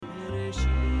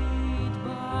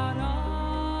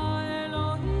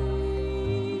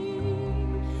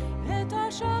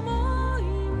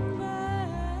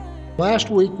Last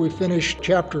week we finished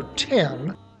chapter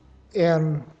 10,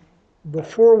 and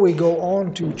before we go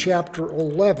on to chapter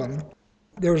 11,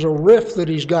 there's a riff that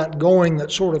he's got going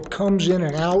that sort of comes in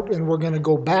and out, and we're going to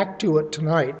go back to it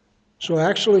tonight. So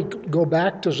actually go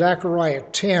back to Zechariah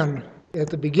 10 at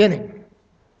the beginning.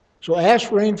 So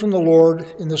ask rain from the Lord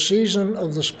in the season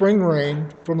of the spring rain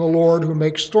from the Lord who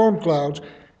makes storm clouds,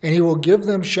 and he will give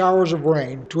them showers of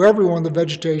rain to everyone the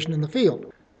vegetation in the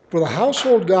field. For the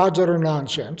household gods utter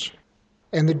nonsense,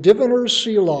 and the diviners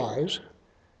see lies.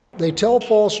 They tell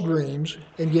false dreams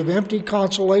and give empty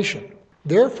consolation.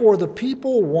 Therefore the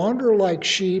people wander like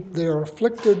sheep. They are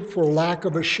afflicted for lack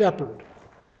of a shepherd.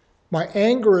 My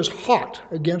anger is hot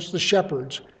against the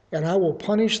shepherds, and I will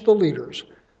punish the leaders.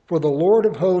 For the Lord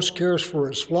of hosts cares for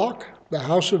his flock, the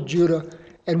house of Judah,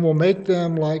 and will make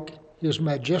them like his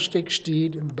majestic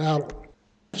steed in battle.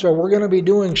 So we're going to be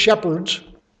doing shepherds,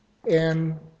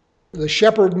 and the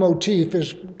shepherd motif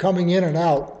is coming in and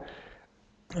out.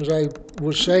 As I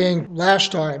was saying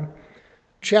last time,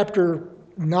 chapter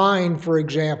 9, for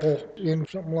example, in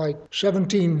something like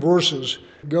 17 verses,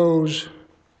 goes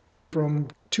from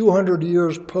 200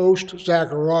 years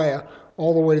post-Zechariah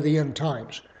all the way to the end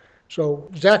times.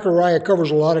 So Zechariah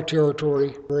covers a lot of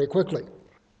territory very quickly.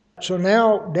 So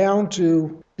now down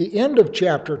to the end of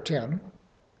chapter 10,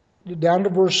 down to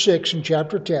verse 6 in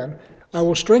chapter 10, I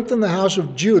will strengthen the house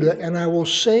of Judah, and I will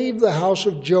save the house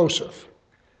of Joseph.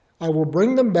 I will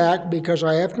bring them back because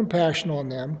I have compassion on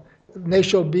them, and they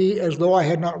shall be as though I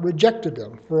had not rejected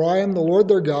them. For I am the Lord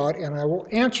their God, and I will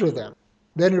answer them.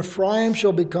 Then Ephraim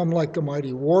shall become like the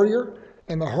mighty warrior,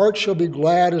 and the heart shall be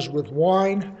glad as with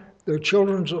wine. Their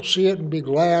children shall see it and be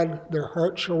glad. Their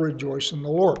heart shall rejoice in the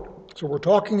Lord. So we're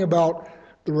talking about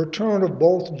the return of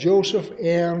both Joseph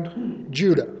and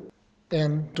Judah.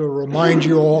 And to remind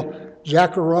you all,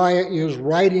 Zechariah is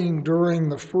writing during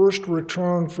the first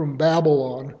return from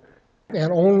Babylon,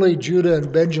 and only Judah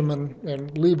and Benjamin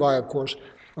and Levi, of course,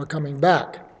 are coming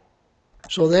back.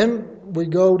 So then we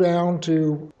go down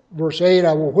to verse 8,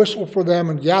 I will whistle for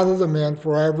them and gather them in,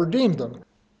 for I have redeemed them,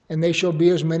 and they shall be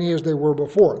as many as they were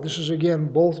before. This is again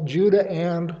both Judah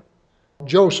and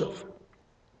Joseph.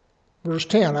 Verse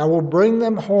 10, I will bring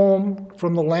them home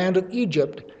from the land of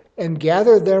Egypt and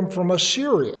gather them from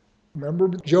Assyria. Remember,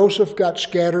 Joseph got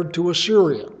scattered to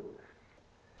Assyria.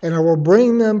 And I will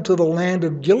bring them to the land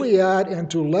of Gilead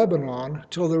and to Lebanon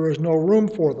till there is no room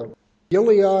for them.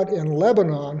 Gilead and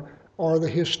Lebanon are the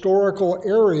historical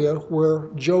area where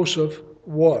Joseph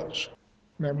was.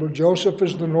 Remember, Joseph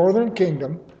is the northern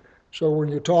kingdom. So when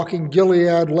you're talking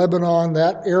Gilead, Lebanon,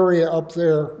 that area up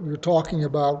there, you're talking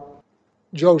about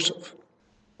Joseph.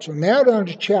 So now down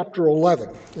to chapter 11,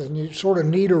 and you sort of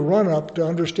need a run-up to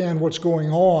understand what's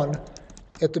going on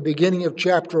at the beginning of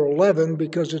chapter 11,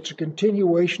 because it's a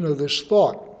continuation of this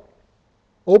thought.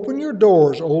 Open your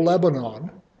doors, O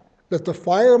Lebanon, that the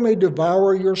fire may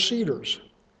devour your cedars.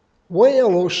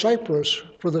 Wail, O cypress,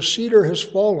 for the cedar has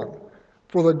fallen,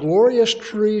 for the glorious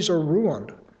trees are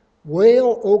ruined.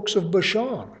 Wail, oaks of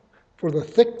Bashan, for the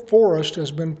thick forest has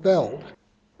been felled.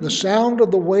 The sound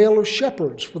of the wail of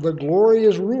shepherds, for the glory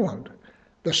is ruined.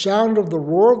 The sound of the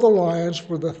roar of the lions,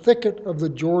 for the thicket of the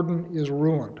Jordan is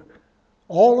ruined.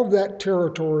 All of that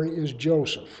territory is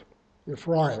Joseph,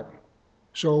 Ephraim.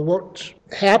 So what's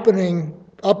happening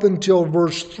up until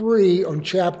verse 3 on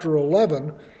chapter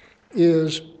 11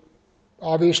 is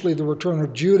obviously the return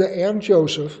of Judah and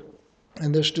Joseph,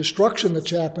 and this destruction that's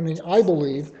happening, I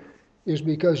believe, is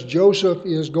because Joseph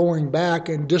is going back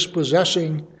and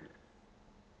dispossessing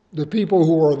the people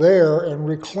who are there and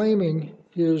reclaiming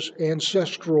his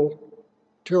ancestral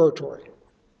territory.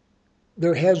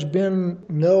 There has been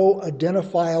no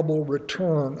identifiable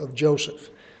return of Joseph.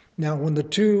 Now, when the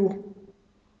two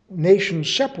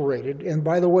nations separated, and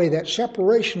by the way, that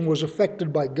separation was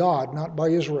affected by God, not by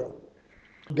Israel.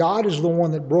 God is the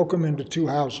one that broke them into two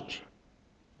houses,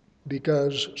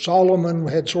 because Solomon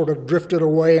had sort of drifted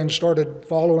away and started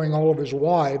following all of his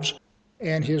wives,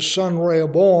 and his son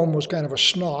Rehoboam was kind of a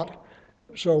snot.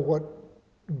 So what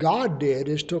God did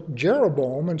is took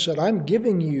Jeroboam and said, I'm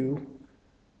giving you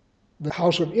the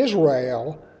house of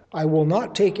Israel. I will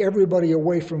not take everybody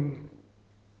away from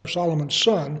Solomon's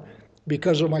son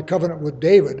because of my covenant with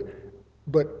David,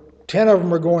 but 10 of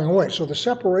them are going away. So the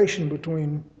separation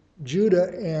between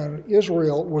Judah and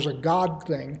Israel was a God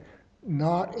thing,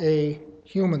 not a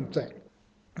human thing.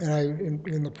 And I,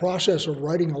 in the process of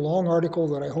writing a long article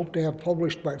that I hope to have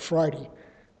published by Friday,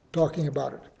 talking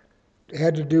about it. It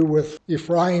had to do with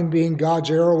Ephraim being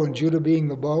God's arrow and Judah being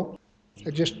the bow.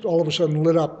 It just all of a sudden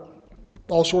lit up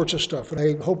all sorts of stuff. And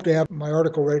I hope to have my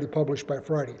article ready to publish by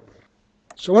Friday.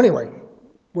 So anyway,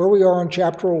 Where we are in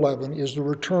chapter 11 is the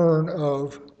return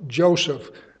of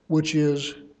Joseph, which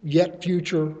is yet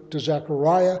future to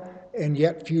Zechariah and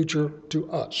yet future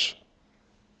to us.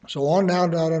 So on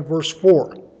down in verse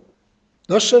 4.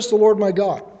 Thus says the Lord my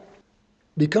God,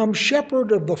 become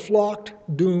shepherd of the flock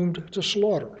doomed to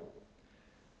slaughter.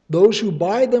 Those who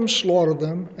buy them slaughter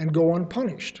them and go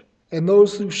unpunished. And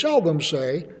those who sell them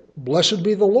say, blessed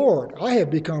be the Lord, I have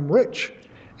become rich.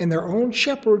 And their own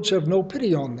shepherds have no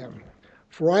pity on them.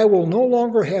 For I will no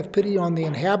longer have pity on the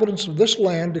inhabitants of this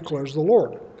land, declares the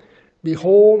Lord.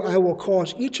 Behold, I will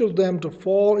cause each of them to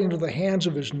fall into the hands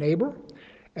of his neighbor,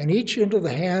 and each into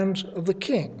the hands of the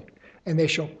king. And they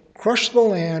shall crush the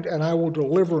land, and I will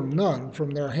deliver none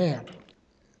from their hand.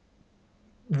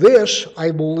 This,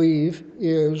 I believe,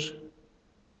 is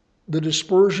the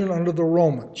dispersion under the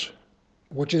Romans,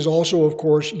 which is also, of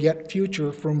course, yet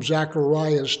future from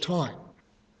Zechariah's time.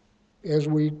 As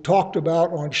we talked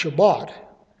about on Shabbat,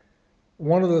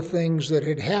 one of the things that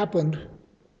had happened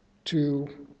to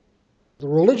the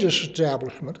religious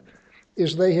establishment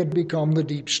is they had become the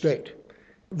deep state.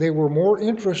 They were more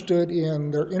interested in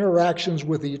their interactions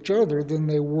with each other than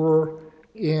they were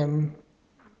in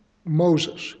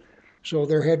Moses. So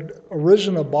there had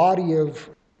arisen a body of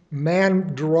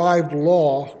man-derived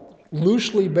law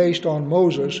loosely based on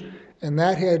Moses, and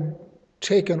that had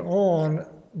taken on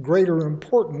greater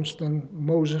importance than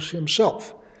Moses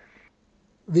himself.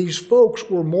 These folks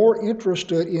were more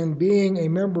interested in being a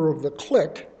member of the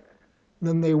clique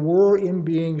than they were in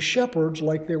being shepherds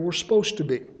like they were supposed to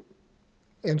be.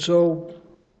 And so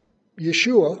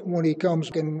Yeshua, when he comes,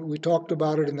 and we talked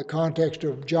about it in the context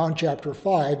of John chapter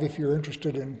 5, if you're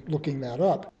interested in looking that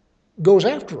up, goes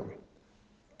after him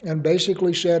and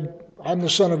basically said, I'm the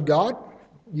Son of God.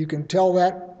 You can tell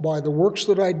that by the works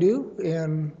that I do,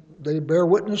 and they bear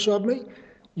witness of me.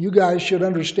 You guys should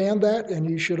understand that, and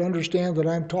you should understand that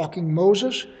I'm talking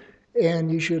Moses,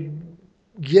 and you should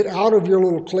get out of your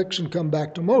little cliques and come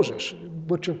back to Moses,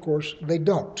 which of course they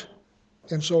don't.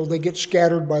 And so they get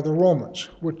scattered by the Romans,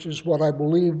 which is what I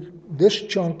believe this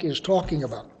chunk is talking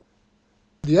about.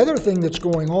 The other thing that's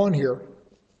going on here,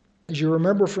 as you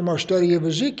remember from our study of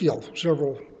Ezekiel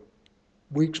several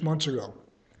months ago,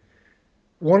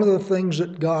 one of the things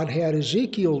that God had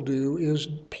Ezekiel do is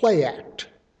play act.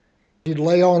 He'd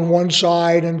lay on one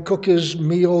side and cook his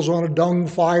meals on a dung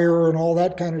fire and all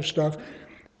that kind of stuff.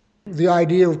 The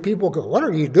idea of people go, what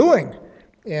are you doing?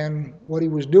 And what he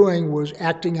was doing was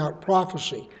acting out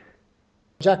prophecy.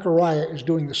 Zechariah is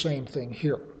doing the same thing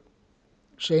here.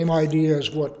 Same idea as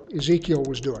what Ezekiel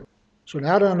was doing. So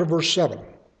now down to verse 7.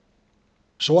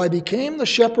 So I became the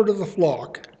shepherd of the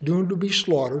flock, doomed to be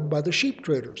slaughtered by the sheep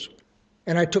traders.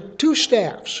 And I took 2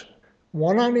 staffs.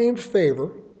 One I named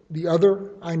Favor, the other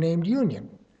I named Union.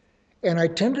 And I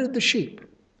tended the sheep.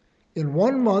 In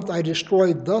 1 month I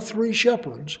destroyed the 3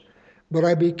 shepherds, but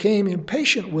I became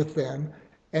impatient with them,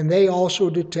 and they also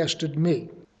detested me.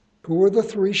 Who are the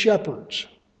 3 shepherds?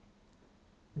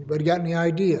 Anybody got any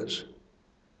ideas?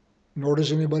 Nor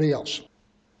does anybody else.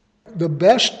 The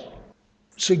best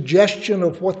suggestion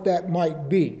of what that might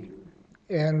be,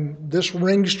 and this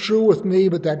rings true with me,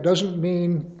 but that doesn't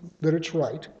mean that it's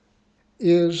right,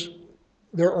 is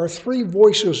there are 3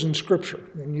 voices in Scripture,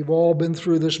 and you've all been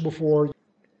through this before.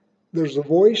 There's the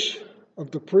voice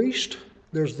of the priest,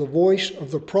 there's the voice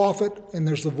of the prophet, and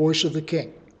there's the voice of the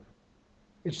king.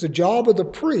 It's the job of the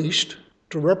priest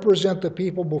to represent the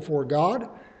people before God,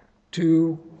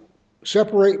 to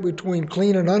separate between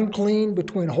clean and unclean,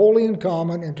 between holy and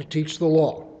common, and to teach the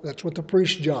law. That's what the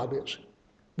priest's job is.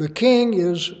 The king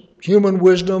is human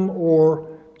wisdom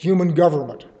or human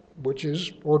government, which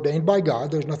is ordained by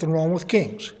God. There's nothing wrong with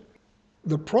kings.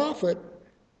 The prophet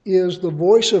is the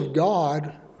voice of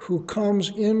God who comes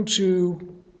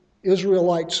into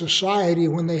Israelite society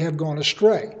when they have gone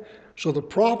astray. So the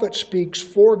prophet speaks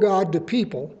for God to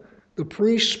people, the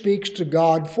priest speaks to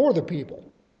God for the people.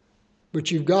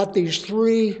 But you've got these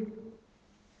 3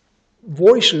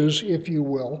 voices, if you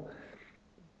will,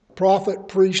 prophet,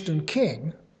 priest, and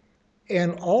king,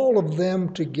 and all of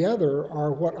them together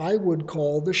are what I would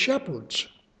call the shepherds.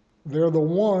 They're the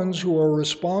ones who are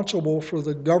responsible for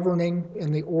the governing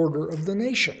and the order of the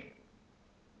nation.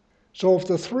 So if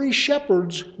the 3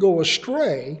 shepherds go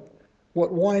astray,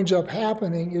 what winds up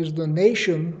happening is the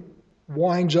nation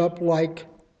winds up like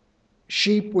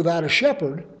sheep without a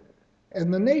shepherd,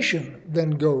 and the nation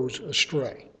then goes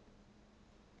astray.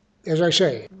 As I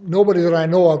say, nobody that I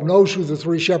know of knows who the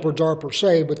 3 shepherds are per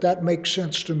se, but that makes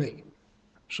sense to me.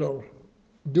 So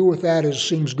do with that as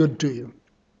seems good to you.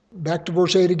 Back to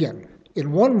verse 8 again.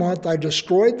 In 1 month I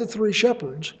destroyed the 3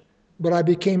 shepherds, but I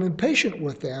became impatient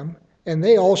with them, and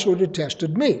they also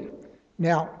detested me.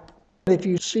 Now, if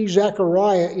you see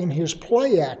Zechariah in his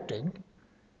play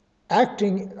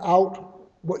acting out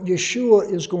what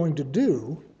Yeshua is going to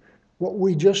do, what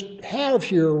we just have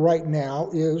here right now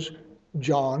is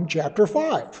John chapter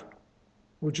 5,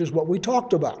 which is what we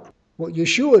talked about. What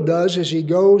Yeshua does is he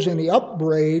goes and he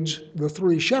upbraids the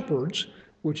three shepherds,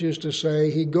 which is to say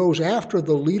he goes after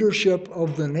the leadership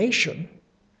of the nation,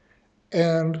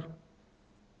 and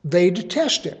they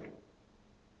detest him.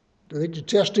 They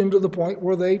detest him to the point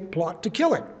where they plot to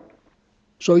kill him.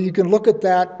 So you can look at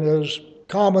that as a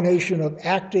combination of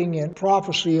acting and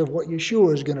prophecy of what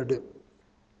Yeshua is going to do.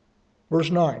 Verse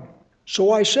 9,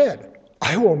 so I said,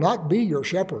 I will not be your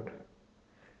shepherd.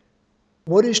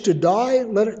 What is to die,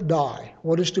 let it die.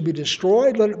 What is to be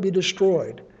destroyed, let it be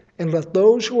destroyed. And let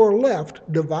those who are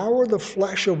left devour the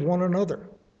flesh of one another.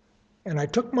 And I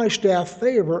took my staff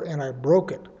favor and I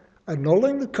broke it,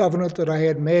 annulling the covenant that I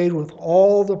had made with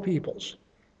all the peoples.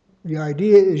 The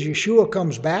idea is Yeshua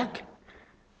comes back,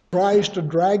 tries to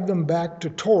drag them back to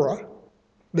Torah.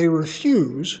 They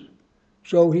refuse,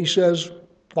 so he says,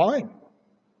 fine.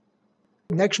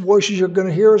 The next voices you're going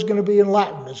to hear is going to be in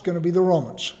Latin. It's going to be the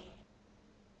Romans.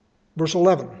 Verse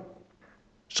 11.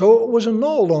 So it was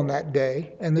annulled on that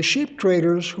day, and the sheep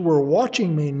traders who were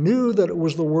watching me knew that it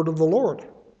was the word of the Lord.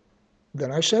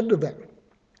 Then I said to them,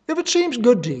 if it seems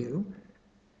good to you,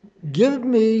 give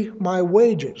me my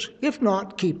wages. If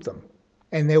not, keep them.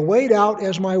 And they weighed out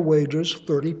as my wages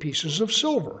 30 pieces of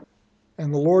silver.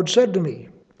 And the Lord said to me,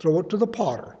 throw it to the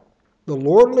potter, the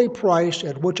lordly price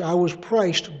at which I was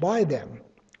priced by them.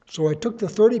 So I took the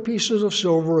 30 pieces of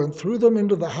silver and threw them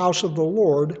into the house of the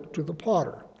Lord to the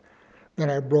potter. Then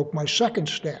I broke my second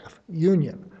staff,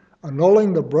 union,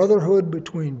 annulling the brotherhood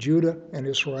between Judah and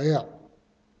Israel.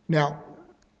 Now,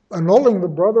 annulling the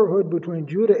brotherhood between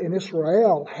Judah and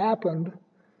Israel happened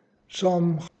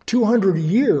some 200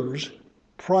 years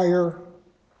prior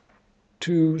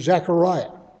to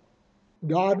Zechariah.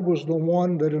 God was the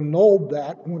one that annulled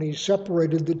that when he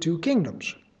separated the two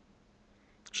kingdoms.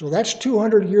 So that's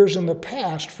 200 years in the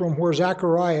past from where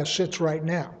Zechariah sits right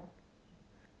now.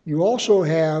 You also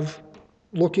have,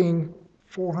 looking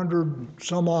 400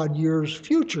 some odd years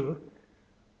future,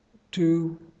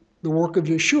 to the work of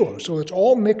Yeshua. So it's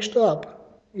all mixed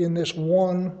up in this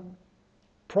one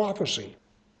prophecy.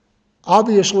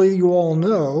 Obviously, you all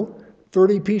know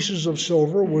 30 pieces of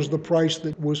silver was the price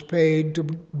that was paid to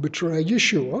betray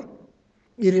Yeshua.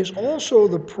 It is also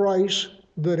the price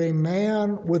that a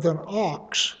man with an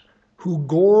ox who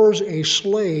gores a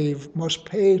slave must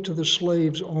pay to the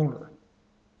slave's owner.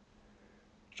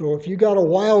 So if you got a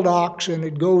wild ox and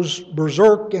it goes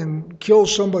berserk and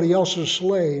kills somebody else's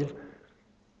slave,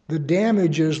 the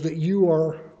damages that you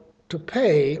are to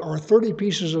pay are 30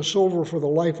 pieces of silver for the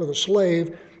life of the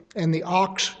slave, and the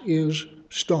ox is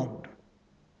stoned.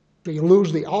 So you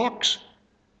lose the ox,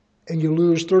 and you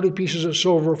lose 30 pieces of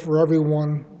silver for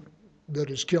everyone that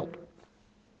is killed.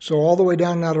 So all the way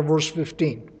down now to verse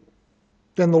 15.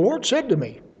 Then the Lord said to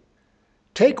me,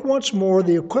 take once more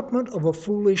the equipment of a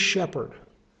foolish shepherd.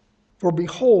 For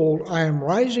behold, I am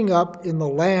rising up in the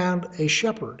land a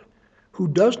shepherd, who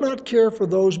does not care for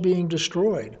those being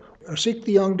destroyed, or seek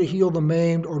the young to heal the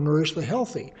maimed or nourish the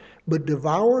healthy, but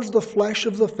devours the flesh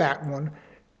of the fat one,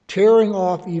 tearing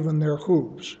off even their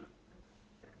hooves.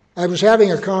 I was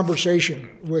having a conversation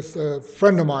with a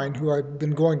friend of mine who I've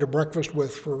been going to breakfast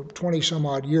with for 20 some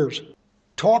odd years,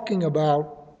 talking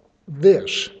about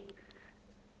this.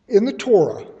 In the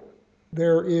Torah,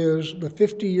 there is the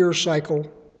 50-year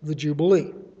cycle, the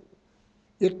Jubilee.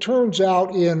 It turns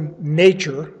out in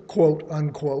nature, quote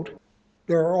unquote,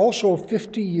 there are also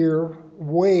 50-year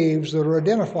waves that are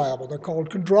identifiable. They're called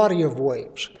quadrative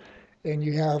waves. And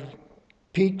you have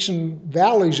peaks and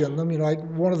valleys in them. You know, like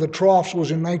one of the troughs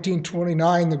was in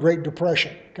 1929, the Great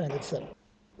Depression kind of thing.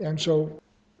 And so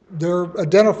they're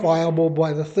identifiable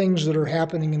by the things that are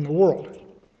happening in the world.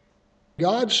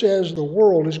 God says the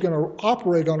world is going to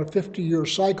operate on a 50-year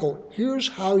cycle. Here's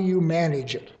how you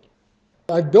manage it.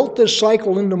 I've built this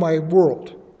cycle into my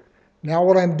world. Now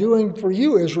what I'm doing for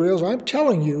you, Israel, is I'm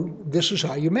telling you this is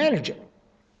how you manage it.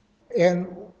 And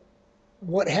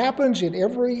what happens in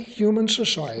every human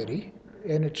society,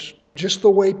 and it's just the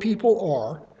way people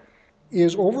are,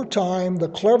 is over time the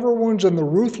clever ones and the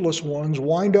ruthless ones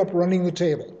wind up running the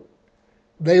table.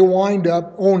 They wind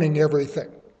up owning everything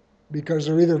because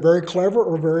they're either very clever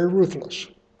or very ruthless.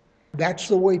 That's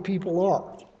the way people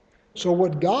are. So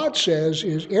what God says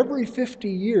is every 50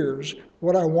 years,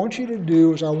 what I want you to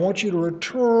do is I want you to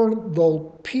return the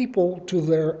people to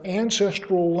their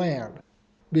ancestral land,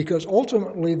 because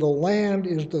ultimately the land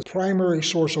is the primary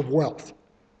source of wealth.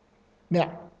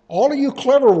 Now, all of you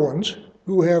clever ones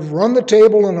who have run the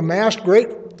table and amassed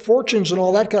great fortunes and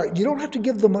all that kind, you don't have to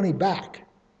give the money back.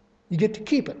 You get to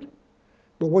keep it.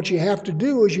 But what you have to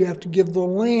do is you have to give the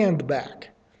land back.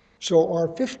 So our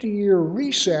 50-year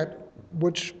reset,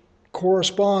 which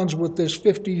corresponds with this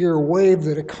 50-year wave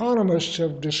that economists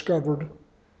have discovered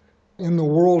in the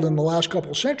world in the last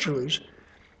couple centuries,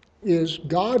 is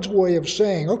God's way of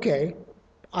saying, okay,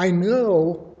 I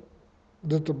know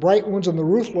that the bright ones and the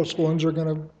ruthless ones are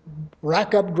going to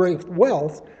rack up great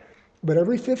wealth, but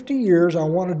every 50 years I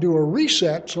want to do a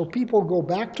reset so people go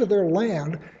back to their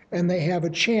land and they have a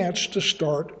chance to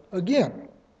start again,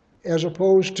 as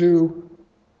opposed to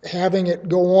having it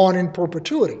go on in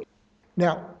perpetuity.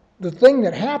 Now, the thing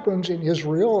that happens in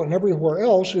Israel and everywhere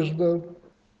else is the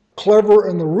clever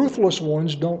and the ruthless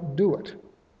ones don't do it.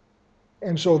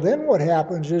 And so then what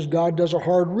happens is God does a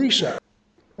hard reset.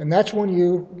 And that's when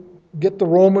you get the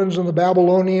Romans and the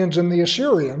Babylonians and the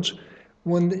Assyrians,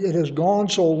 when it has gone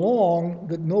so long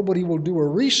that nobody will do a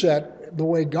reset the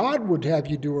way God would have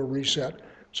you do a reset.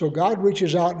 So God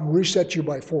reaches out and resets you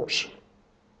by force.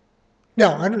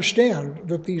 Now, understand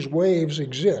that these waves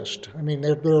exist. I mean,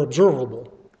 they're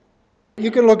observable.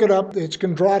 You can look it up. It's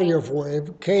Kondratiev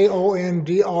wave,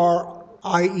 Kondrieff,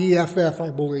 I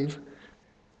believe.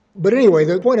 But anyway,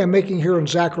 the point I'm making here in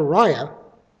Zechariah,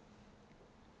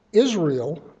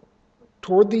 Israel,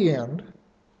 toward the end,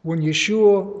 when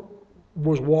Yeshua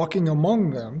was walking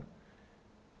among them,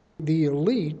 the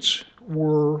elites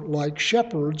were like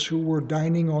shepherds who were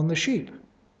dining on the sheep.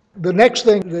 The next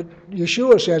thing that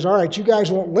Yeshua says, all right, you guys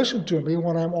won't listen to me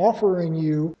when I'm offering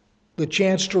you the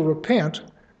chance to repent,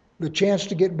 the chance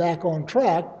to get back on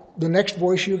track. The next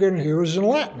voice you're going to hear is in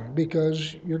Latin,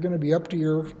 because you're going to be up to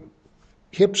your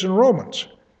hips in Romans,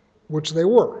 which they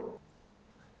were.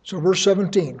 So verse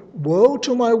 17, woe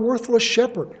to my worthless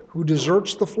shepherd who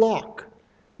deserts the flock.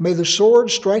 May the sword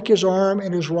strike his arm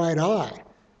and his right eye.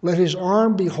 Let his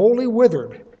arm be wholly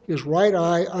withered, his right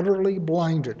eye utterly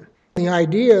blinded. The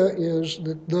idea is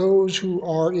that those who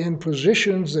are in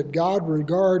positions that God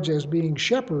regards as being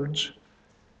shepherds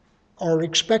are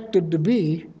expected to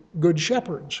be good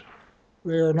shepherds.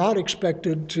 They are not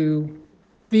expected to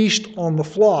feast on the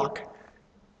flock.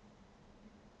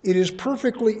 It is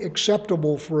perfectly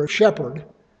acceptable for a shepherd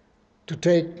to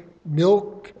take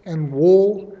milk and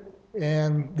wool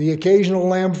and the occasional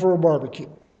lamb for a barbecue.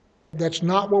 That's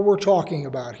not what we're talking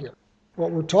about here.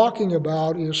 What we're talking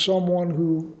about is someone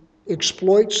who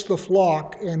exploits the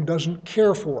flock and doesn't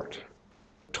care for it.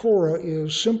 Torah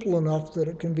is simple enough that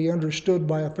it can be understood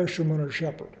by a fisherman or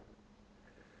shepherd.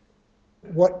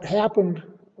 What happened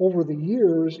over the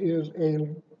years is a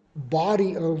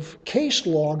body of case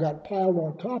law got piled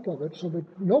on top of it so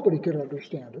that nobody could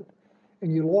understand it,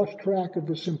 and you lost track of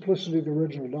the simplicity of the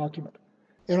original document.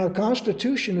 And our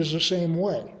Constitution is the same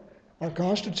way. Our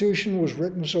Constitution was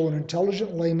written so an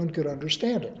intelligent layman could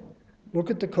understand it.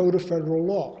 Look at the Code of Federal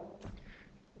Law.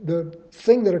 The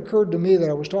thing that occurred to me that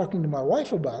I was talking to my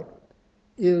wife about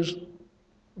is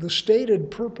the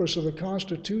stated purpose of the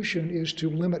Constitution is to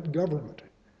limit government.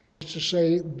 It's to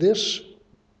say this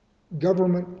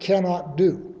government cannot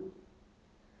do.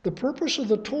 The purpose of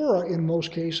the Torah in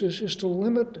most cases is to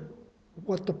limit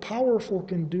what the powerful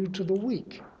can do to the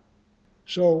weak.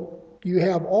 So you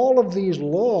have all of these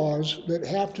laws that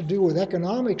have to do with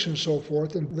economics and so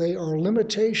forth, and they are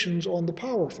limitations on the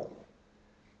powerful.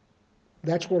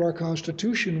 That's what our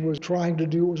Constitution was trying to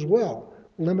do as well,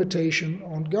 limitation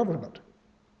on government.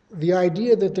 The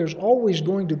idea that there's always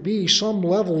going to be some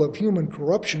level of human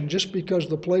corruption just because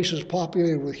the place is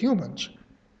populated with humans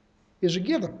is a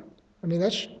given. I mean,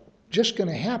 that's just going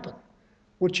to happen.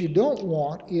 What you don't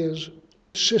want is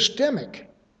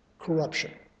systemic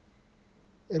corruption.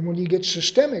 And when you get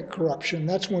systemic corruption,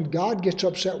 that's when God gets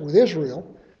upset with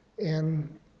Israel and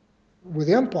with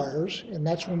empires, and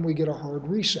that's when we get a hard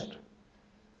reset.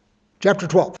 Chapter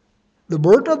 12. The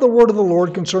burden of the word of the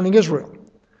Lord concerning Israel.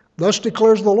 Thus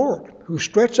declares the Lord, who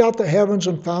stretched out the heavens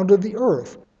and founded the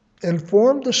earth, and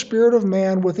formed the spirit of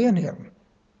man within him.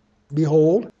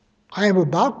 Behold, I am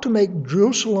about to make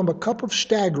Jerusalem a cup of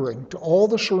staggering to all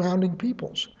the surrounding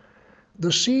peoples.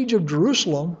 The siege of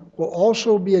Jerusalem will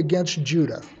also be against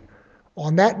Judah.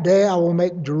 On that day I will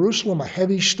make Jerusalem a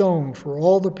heavy stone for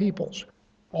all the peoples.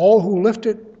 All who lift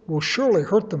it will surely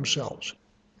hurt themselves,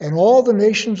 and all the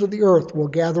nations of the earth will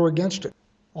gather against it.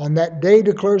 On that day,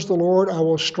 declares the Lord, I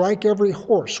will strike every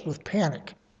horse with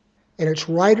panic, and its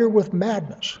rider with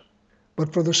madness.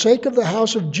 But for the sake of the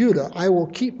house of Judah, I will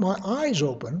keep my eyes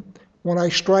open when I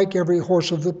strike every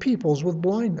horse of the peoples with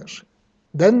blindness.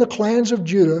 Then the clans of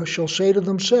Judah shall say to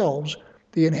themselves,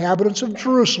 the inhabitants of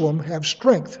Jerusalem have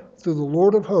strength through the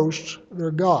Lord of hosts,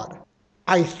 their God.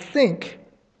 I think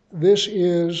this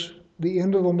is the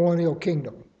end of the millennial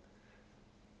kingdom.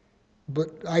 But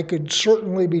I could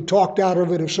certainly be talked out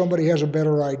of it if somebody has a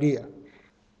better idea.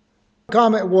 The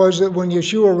comment was that when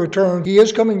Yeshua returns, he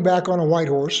is coming back on a white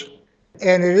horse,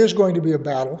 and it is going to be a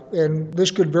battle, and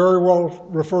this could very well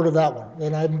refer to that one,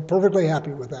 and I'm perfectly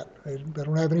happy with that. I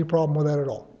don't have any problem with that at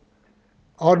all.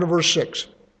 On to verse 6.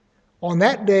 On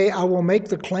that day I will make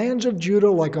the clans of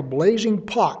Judah like a blazing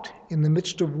pot in the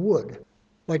midst of wood,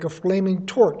 like a flaming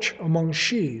torch among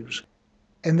sheaves.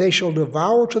 And they shall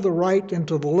devour to the right and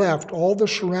to the left all the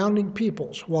surrounding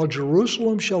peoples, while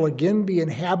Jerusalem shall again be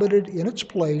inhabited in its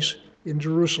place in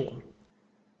Jerusalem.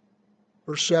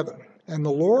 Verse 7. And the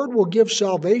Lord will give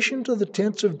salvation to the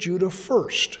tents of Judah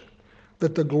first,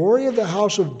 that the glory of the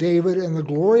house of David and the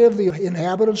glory of the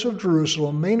inhabitants of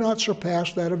Jerusalem may not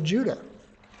surpass that of Judah.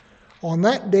 On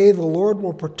that day the Lord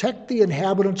will protect the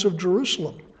inhabitants of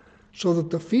Jerusalem, so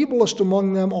that the feeblest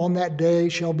among them on that day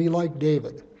shall be like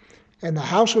David. And the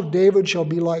house of David shall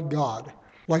be like God,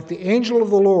 like the angel of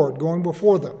the Lord going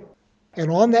before them. And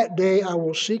on that day I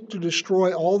will seek to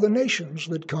destroy all the nations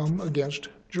that come against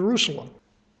Jerusalem.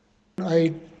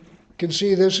 I can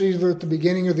see this either at the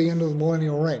beginning or the end of the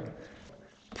millennial reign.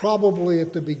 Probably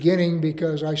at the beginning,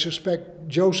 because I suspect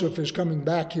Joseph is coming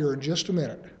back here in just a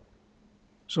minute.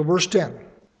 So verse 10.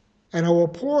 And I will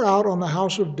pour out on the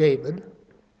house of David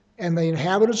and the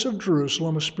inhabitants of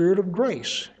Jerusalem a spirit of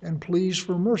grace and pleas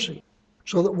for mercy,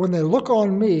 so that when they look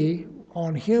on me,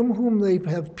 on him whom they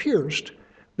have pierced,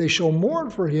 they shall mourn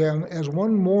for him as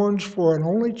one mourns for an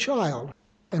only child,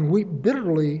 and weep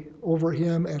bitterly over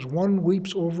him as one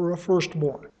weeps over a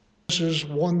firstborn. This is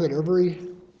one that every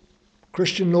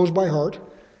Christian knows by heart,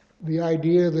 the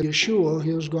idea that Yeshua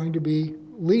is going to be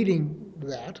leading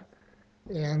that.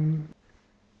 And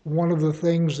one of the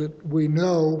things that we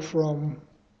know from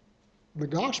the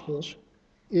Gospels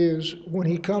is when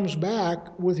he comes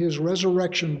back with his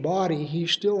resurrection body, he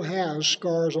still has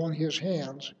scars on his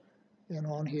hands and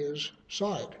on his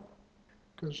side,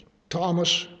 because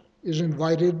Thomas is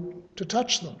invited to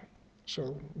touch them.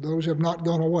 So those have not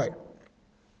gone away.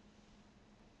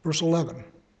 Verse 11.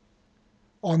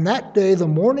 On that day the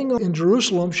mourning in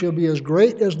Jerusalem shall be as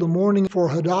great as the mourning for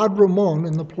Hadad Ramon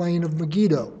in the plain of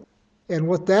Megiddo. And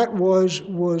what that was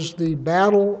the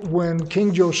battle when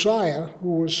King Josiah,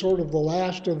 who was sort of the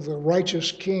last of the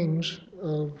righteous kings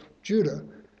of Judah,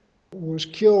 was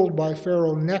killed by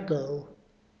Pharaoh Necho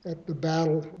at the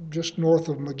battle just north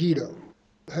of Megiddo.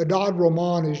 Hadad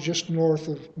Ramon is just north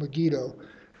of Megiddo.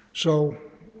 So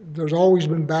there's always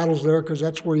been battles there because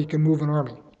that's where you can move an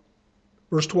army.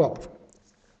 Verse 12.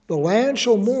 The land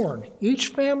shall mourn, each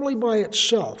family by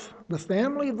itself, the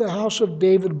family of the house of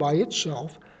David by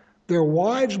itself, their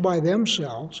wives by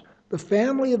themselves, the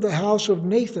family of the house of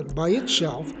Nathan by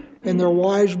itself, and their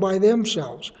wives by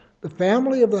themselves, the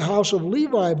family of the house of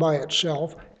Levi by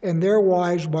itself, and their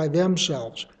wives by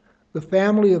themselves, the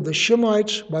family of the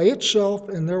Shemites by itself,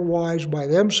 and their wives by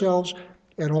themselves,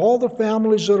 and all the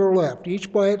families that are left,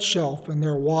 each by itself, and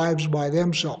their wives by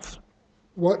themselves.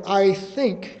 What I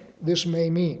think this may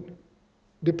mean,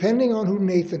 depending on who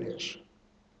Nathan is,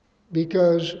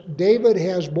 because David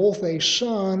has both a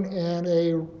son and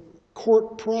a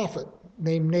court prophet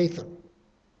named Nathan.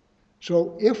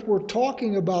 So if we're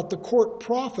talking about the court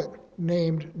prophet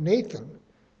named Nathan,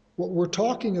 what we're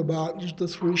talking about is the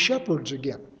three shepherds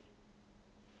again.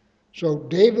 So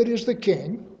David is the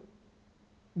king,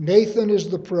 Nathan is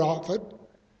the prophet,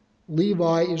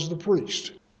 Levi is the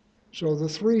priest. So the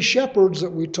three shepherds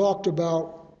that we talked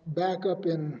about back up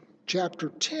in chapter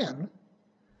 10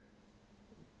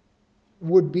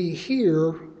 would be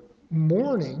here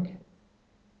mourning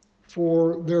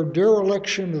for their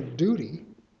dereliction of duty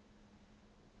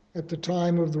at the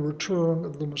time of the return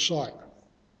of the Messiah.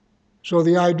 So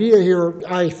the idea here,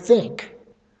 I think,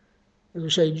 as I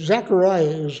say,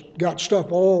 Zechariah has got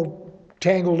stuff all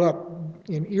tangled up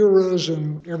in eras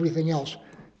and everything else.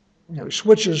 He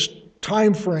switches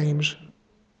time frames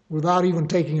without even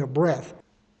taking a breath.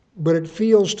 But it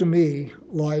feels to me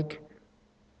like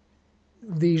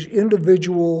these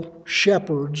individual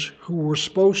shepherds who were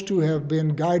supposed to have been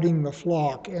guiding the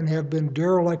flock and have been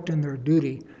derelict in their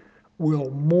duty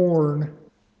will mourn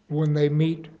when they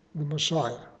meet the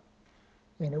Messiah.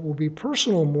 And it will be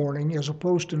personal mourning as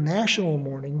opposed to national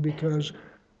mourning, because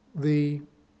the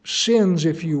sins,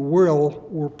 if you will,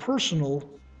 were personal,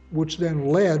 which then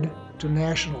led to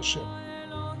national sin.